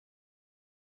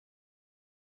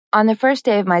On the first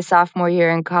day of my sophomore year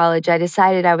in college, I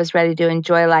decided I was ready to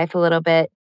enjoy life a little bit.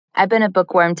 I've been a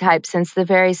bookworm type since the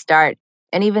very start,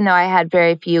 and even though I had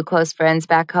very few close friends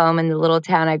back home in the little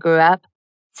town I grew up,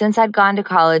 since I'd gone to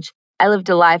college, I lived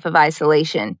a life of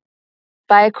isolation.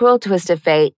 By a cruel twist of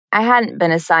fate, I hadn't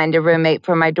been assigned a roommate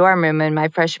for my dorm room in my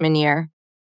freshman year.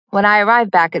 When I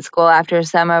arrived back at school after a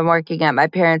summer working at my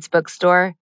parents'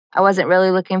 bookstore, I wasn't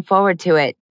really looking forward to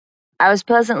it. I was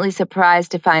pleasantly surprised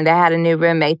to find I had a new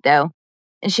roommate, though,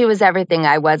 and she was everything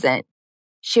I wasn't.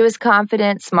 She was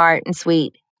confident, smart, and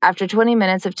sweet. After 20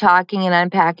 minutes of talking and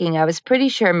unpacking, I was pretty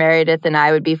sure Meredith and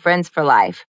I would be friends for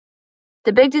life.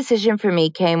 The big decision for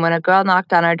me came when a girl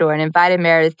knocked on our door and invited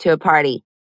Meredith to a party.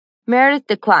 Meredith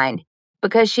declined,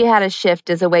 because she had a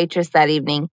shift as a waitress that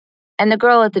evening, and the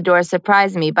girl at the door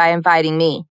surprised me by inviting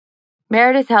me.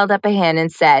 Meredith held up a hand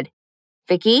and said,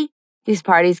 "Vicky, these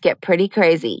parties get pretty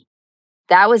crazy."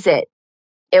 That was it.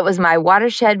 It was my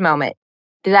watershed moment.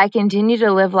 Did I continue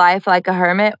to live life like a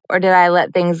hermit, or did I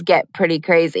let things get pretty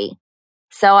crazy?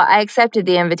 So I accepted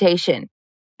the invitation.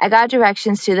 I got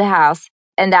directions to the house,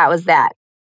 and that was that.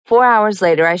 4 hours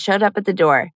later, I showed up at the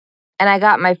door, and I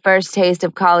got my first taste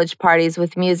of college parties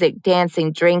with music,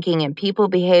 dancing, drinking, and people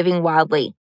behaving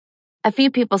wildly. A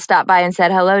few people stopped by and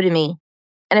said hello to me,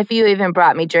 and a few even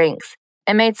brought me drinks,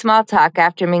 and made small talk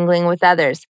after mingling with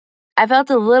others. I felt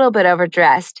a little bit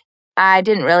overdressed. I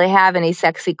didn't really have any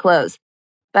sexy clothes,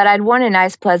 but I'd worn a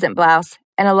nice pleasant blouse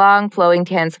and a long flowing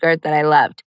tan skirt that I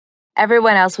loved.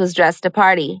 Everyone else was dressed to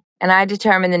party, and I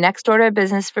determined the next order of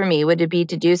business for me would be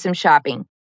to do some shopping.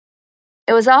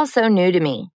 It was all so new to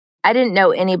me. I didn't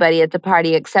know anybody at the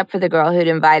party except for the girl who'd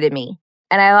invited me,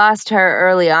 and I lost her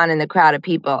early on in the crowd of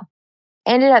people.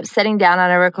 I ended up sitting down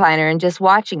on a recliner and just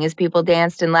watching as people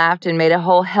danced and laughed and made a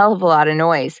whole hell of a lot of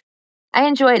noise. I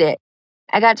enjoyed it.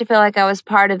 I got to feel like I was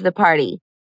part of the party,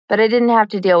 but I didn't have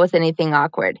to deal with anything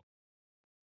awkward.